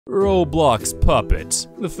Roblox Puppet.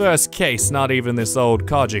 The first case not even this old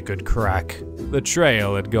codger could crack. The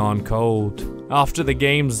trail had gone cold. After the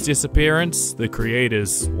game's disappearance, the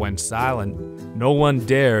creators went silent. No one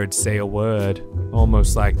dared say a word,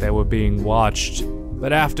 almost like they were being watched.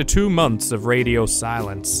 But after 2 months of radio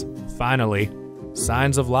silence, finally,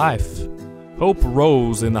 signs of life. Hope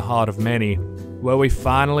rose in the heart of many. Were we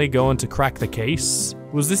finally going to crack the case?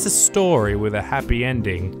 Was this a story with a happy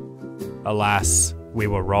ending? Alas, we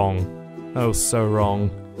were wrong. Oh, so wrong.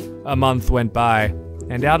 A month went by,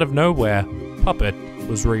 and out of nowhere, Puppet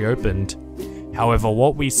was reopened. However,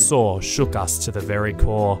 what we saw shook us to the very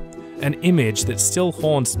core, an image that still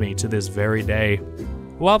haunts me to this very day.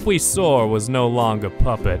 What we saw was no longer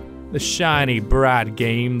Puppet, the shiny, bright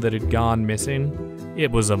game that had gone missing. It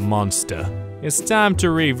was a monster. It's time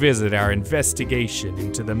to revisit our investigation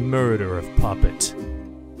into the murder of Puppet.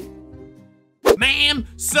 Ma'am,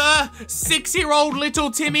 sir, 6-year-old little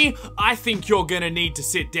Timmy, I think you're gonna need to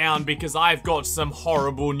sit down because I've got some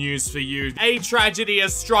horrible news for you. A tragedy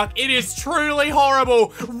has struck. It is truly horrible.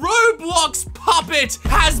 Roblox Puppet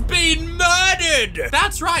has been murdered.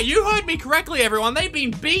 That's right, you heard me correctly, everyone. They've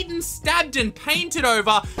been beaten, stabbed, and painted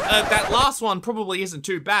over. That last one probably isn't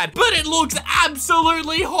too bad, but it looks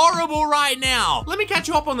absolutely horrible right now. Let me catch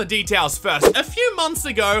you up on the details first. A few months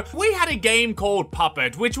ago, we had a game called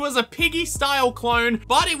Puppet, which was a Piggy-style clone,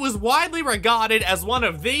 but it was widely regarded as one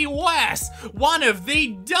of the worst, one of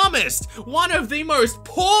the dumbest, one of the most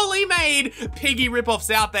poorly made Piggy ripoffs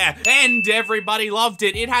out there, and everybody loved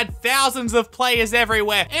it. It had thousands of players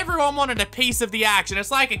everywhere. Everyone wanted a piece of the action.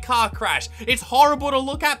 It's like a car crash. It's horrible to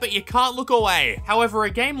look at, but you can't look away. However, a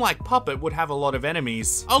game like Puppet would have a lot of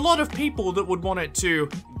enemies, a lot of people that would want it to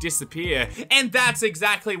disappear, and that's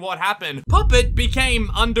exactly what happened. Puppet became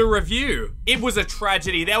under review. It was a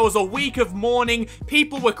tragedy. There was a week of mourning.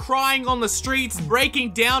 People were crying on the streets,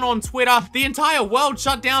 breaking down on Twitter. The entire world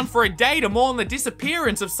shut down for a day to mourn the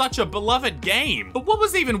disappearance of such a beloved game. But what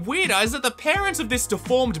was even weirder is that the parents of this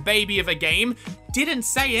deformed baby of a game didn't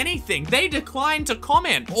say anything. They declined to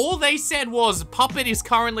comment. All they said was, Puppet is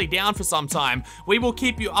currently down for some time. We will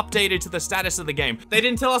keep you updated to the status of the game. They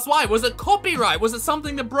didn't tell us why. Was it copyright? Was it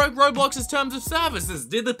something that broke Roblox's terms of services?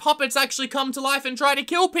 Did the puppets actually come to life and try to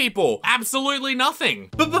kill people? Absolutely nothing.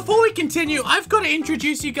 But before we continue, I've got to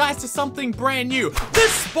introduce you guys to something brand new. The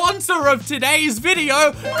sponsor of today's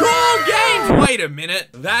video, Cool Games. Wait a minute.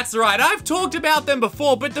 That's right. I've talked about them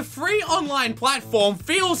before, but the free online platform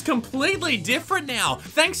feels completely different now,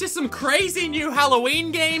 thanks to some crazy new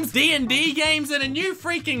Halloween games, D&D games, and a new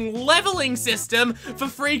freaking leveling system for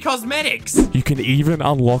free cosmetics. You can even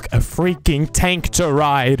unlock a freaking tank to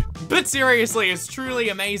ride. But seriously, it's truly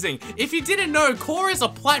amazing. If you didn't know, Core is a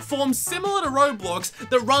platform similar to Roblox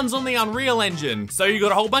that runs on the Unreal Engine. So you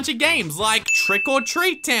got a whole bunch of games like Trick or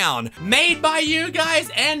Treat Town, made by you guys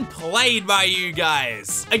and played by you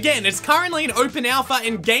guys. Again, it's currently in open alpha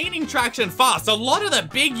and gaining traction fast. A lot of the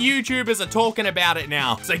big YouTubers are talking about it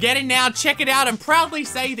now. So get in now, check it out, and proudly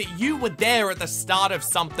say that you were there at the start of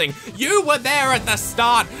something. You were there at the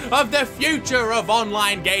start of the future of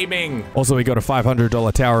online gaming. Also, we got a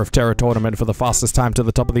 $500 Tower of Terror tournament for the fastest time to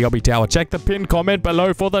the top of the obby tower. Check the pinned comment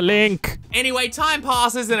below for the link. Anyway, time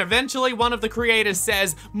passes and eventually one of the creators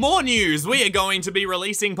says, more news, we are going to be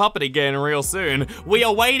releasing Puppet again real soon. We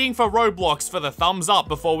are waiting for Roblox for the thumbs up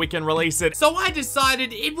before we can release it. So I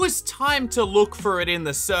decided it was time to look for it in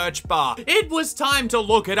the search bar. It was time to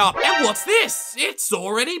look it up. And what's this? It's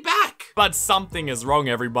already back. But something is wrong,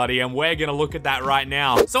 everybody, and we're gonna look at that right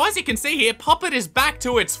now. So as you can see here, Puppet is back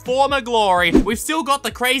to its former glory. We've still got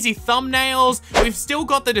the crazy thumbnails, we've still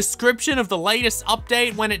got the description of the latest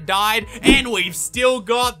update when it died, and we've still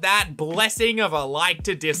got that blessing of a like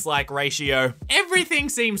to dislike ratio. Everything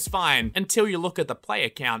seems fine until you look at the player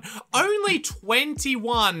count. Only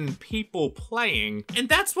 21 people playing, and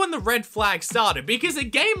that's when the red flag started, because a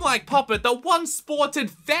game like Puppet that once sported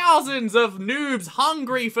thousands of noobs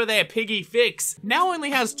hungry for their Piggy fix now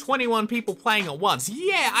only has 21 people playing at once.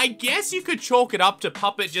 Yeah, I guess you could chalk it up to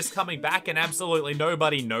Puppet just coming back and absolutely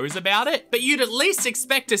nobody knows about it, but you'd at least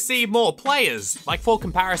expect to see more players. Like, for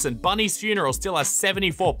comparison, Bunny's Funeral still has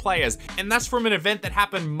 74 players, and that's from an event that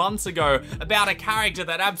happened months ago about a character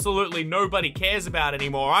that absolutely nobody cares about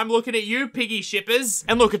anymore. I'm looking at you, Piggy shippers,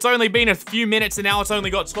 and look, it's only been a few minutes and now it's only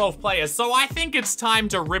got 12 players, so I think it's time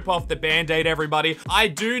to rip off the band-aid update everybody. I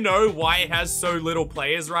do know why it has so little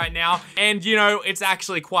players right now, and you know, it's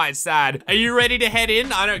actually quite sad. Are you ready to head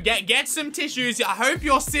in? I don't get some tissues. I hope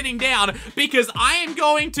you're sitting down because I am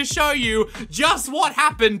going to show you just what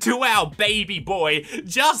happened to our baby boy.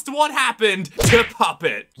 Just what happened to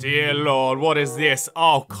Puppet. Dear Lord, what is this?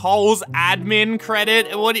 Oh, Cole's admin credit.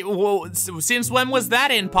 Since when was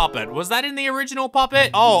that in Puppet? Was that in the original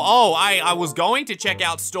Puppet? I was going to check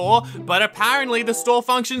out store, but apparently the store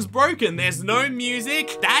function's broken. There's no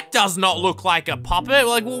music. That does not look like a Puppet.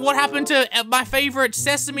 Like, what happened to my favorite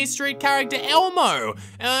Sesame Street character, Elmo?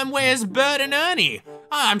 Where's Bert and Ernie?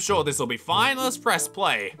 I'm sure this will be fine. Let's press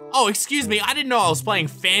play. Oh, excuse me. I didn't know I was playing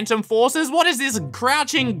Phantom Forces. What is this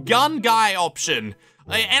crouching gun guy option?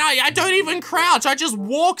 And I don't even crouch, I just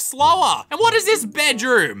walk slower. And what is this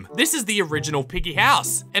bedroom? This is the original Piggy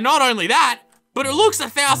house. And not only that, but it looks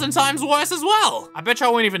 1,000 times worse as well. I bet you I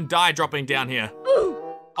won't even die dropping down here.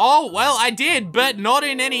 Oh, well, I did, but not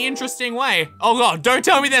in any interesting way. Oh God, don't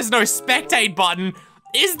tell me there's no spectate button.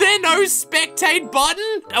 Is there no spectate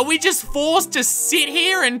button? Are we just forced to sit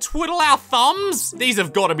here and twiddle our thumbs? These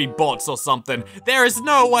have got to be bots or something. There is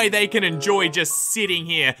no way they can enjoy just sitting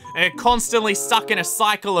here, constantly stuck in a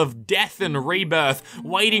cycle of death and rebirth,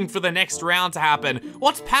 waiting for the next round to happen.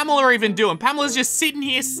 What's Pamela even doing? Pamela's just sitting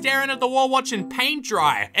here staring at the wall watching paint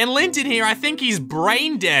dry. And Linton here, I think he's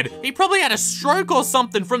brain dead. He probably had a stroke or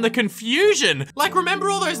something from the confusion. Like, remember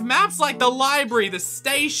all those maps like the library, the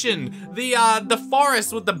station, the forest,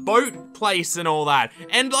 with the boat place and all that,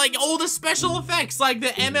 and like all the special effects like the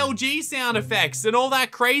MLG sound effects and all that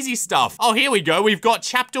crazy stuff. Oh, here we go. We've got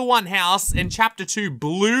chapter 1 house and chapter 2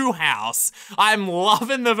 blue house. I'm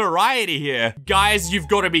loving the variety here. Guys, you've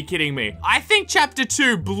got to be kidding me. I think chapter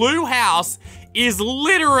 2 blue house is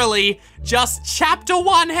literally just chapter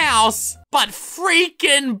 1 house, but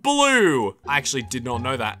freaking blue. I actually did not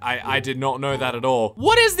know that. I did not know that at all.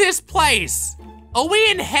 What is this place? Are we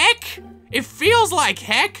in heck? It feels like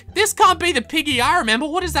heck. This can't be the Piggy I remember.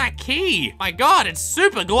 What is that key? My God, it's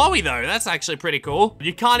super glowy though. That's actually pretty cool.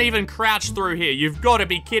 You can't even crouch through here. You've got to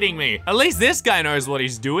be kidding me. At least this guy knows what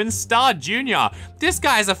he's doing. Star Jr. This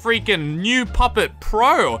guy's a freaking new Puppet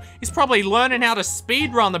pro. He's probably learning how to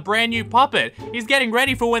speedrun the brand new Puppet. He's getting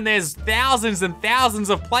ready for when there's thousands and thousands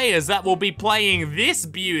of players that will be playing this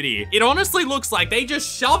beauty. It honestly looks like they just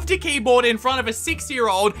shoved a keyboard in front of a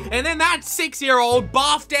 6-year-old and then that 6-year-old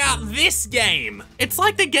buffed out this game. It's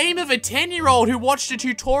like the game of a 10-year-old who watched a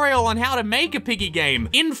tutorial on how to make a Piggy game.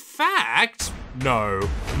 In fact, no.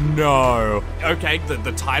 Okay,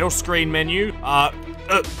 the title screen menu,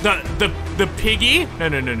 the Piggy?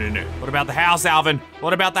 No. What about the house, Alvin?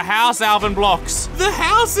 What about the house, Alvin Blocks? The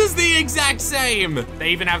house is the exact same.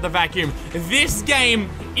 They even have the vacuum. This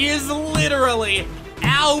game is literally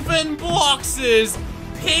Alvin Blocks's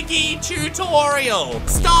Piggy tutorial.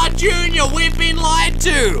 Star Jr., we've been lied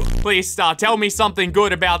to. Please, Star, tell me something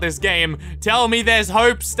good about this game. Tell me there's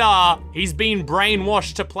hope, Star. He's been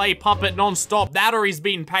brainwashed to play Puppet non-stop. That or he's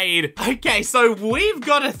been paid. Okay, so we've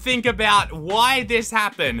got to think about why this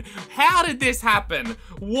happened. How did this happen?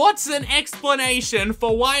 What's an explanation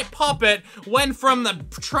for why Puppet went from the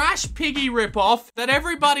trash Piggy ripoff that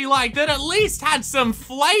everybody liked, that at least had some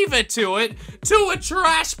flavor to it, to a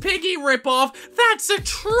trash Piggy ripoff that's a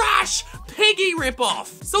trash Piggy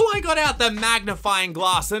ripoff? So I got out the magnifying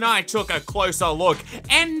glass and I took a closer look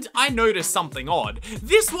and I noticed something odd.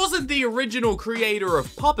 This wasn't the original creator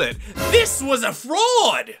of Puppet. This was a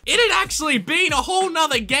fraud. It had actually been a whole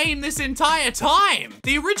nother game this entire time.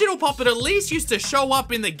 The original Puppet at least used to show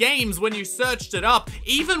up in the games when you searched it up,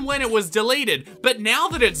 even when it was deleted. But now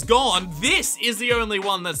that it's gone, this is the only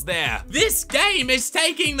one that's there. This game is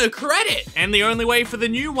taking the credit. And the only way for the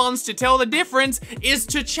new ones to tell the difference is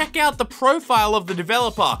to check out the profile of the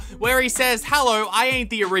developer, where he says, hello, I ain't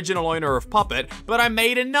the original owner of Puppet, but I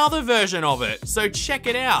made another version of it, so check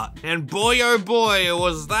it out. And boy, oh boy,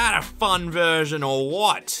 was that a fun version or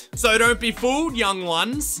what? So don't be fooled, young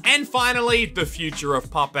ones. And finally, the future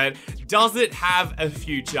of Puppet. Does it have a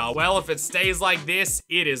future? Well, if it stays like this,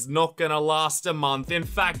 it is not gonna last a month. In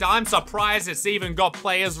fact, I'm surprised it's even got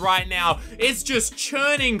players right now. It's just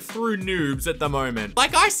churning through noobs at the moment.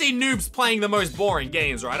 Like, I see noobs playing the most boring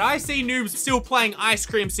games, right? I see noobs still playing Ice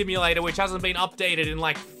Cream Simulator, which hasn't been updated in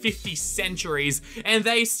like 50 centuries, and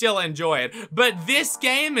they still enjoy it. But this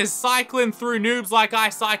game is cycling through noobs like I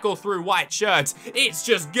cycle through white shirts. It's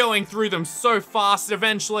just going through them so fast,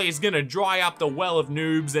 eventually it's gonna dry up the well of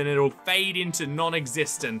noobs and it'll fade into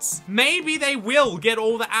non-existence. Maybe they will get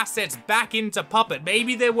all the assets back into Puppet.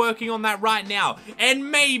 Maybe they're working on that right now. And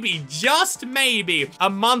maybe, just maybe, a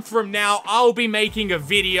month from now, I'll be making a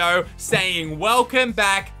video saying welcome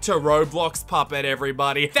back to Roblox Roblox Puppet,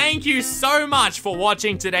 everybody. Thank you so much for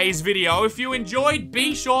watching today's video. If you enjoyed,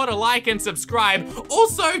 be sure to like and subscribe.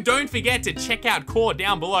 Also, don't forget to check out Core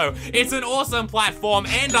down below. It's an awesome platform,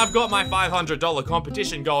 and I've got my $500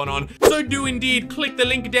 competition going on. So do indeed click the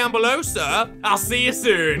link down below, sir. I'll see you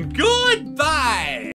soon. Goodbye.